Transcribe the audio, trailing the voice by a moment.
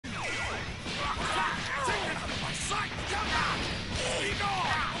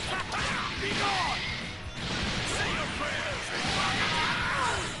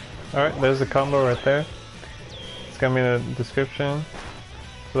Alright, there's the combo right there. It's gonna be in the description.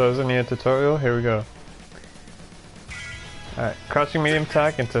 For those who need a tutorial, here we go. Alright, crouching medium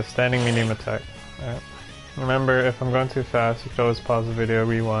attack into standing medium attack. Alright. Remember, if I'm going too fast, you can always pause the video,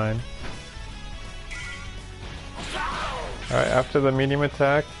 rewind. Alright, after the medium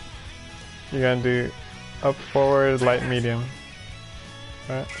attack, you're gonna do up, forward, light, medium.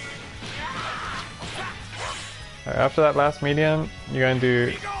 Alright. Alright, after that last medium, you're gonna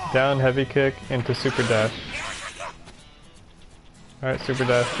do down heavy kick into super dash. Alright, super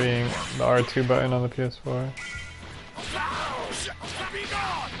dash being the R2 button on the PS4.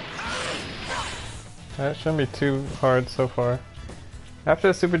 That shouldn't be too hard so far. After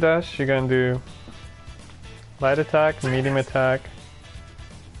the super dash, you're gonna do light attack, medium attack,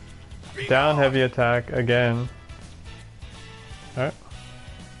 down heavy attack again. Alright.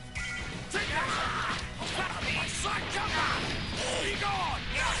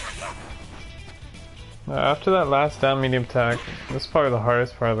 Now after that last down medium attack, this is probably the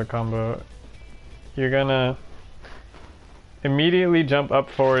hardest part of the combo. You're gonna immediately jump up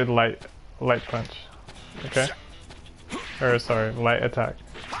forward light punch. Okay? Or sorry, light attack.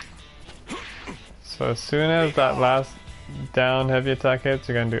 So as soon as that last down heavy attack hits,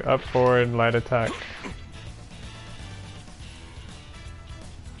 you're gonna do up forward light attack.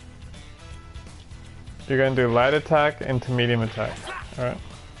 You're gonna do light attack into medium attack. Alright.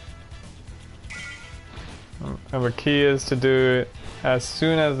 And the key is to do it as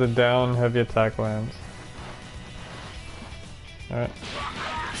soon as the down heavy attack lands. Alright.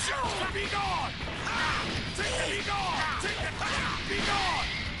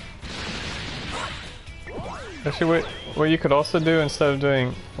 Actually, what you could also do instead of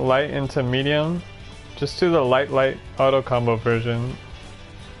doing light into medium, just do the light auto combo version.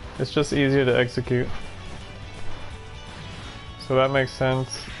 It's just easier to execute. So that makes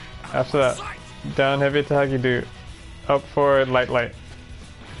sense. After that down heavy attack, you do up forward light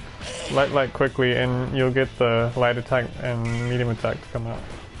quickly, and you'll get the light attack and medium attack to come out.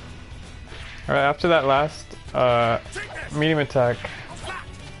 Alright, after that last medium attack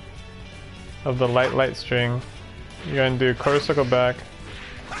of the light string, you're going to do quarter circle back,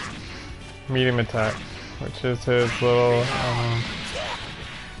 medium attack, which is his little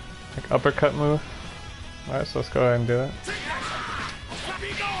like uppercut move. Alright, so let's go ahead and do that.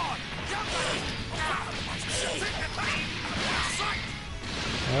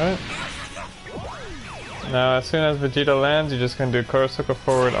 Alright. Now as soon as Vegeta lands, you're just going to do quarter circle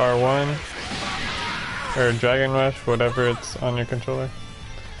forward R1, or Dragon Rush, whatever it's on your controller.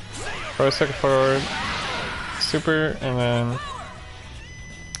 Quarter circle forward, super, and then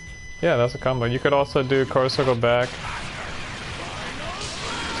yeah, that's a combo. You could also do quarter circle back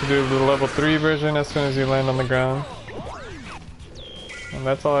to do the level 3 version as soon as you land on the ground. And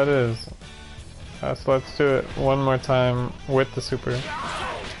that's all it is. So let's do it one more time with the super.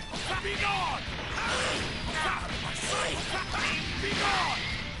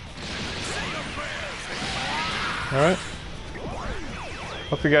 Alright.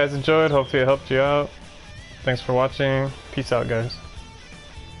 Hope you guys enjoyed. Hopefully it helped you out. Thanks for watching. Peace out, guys.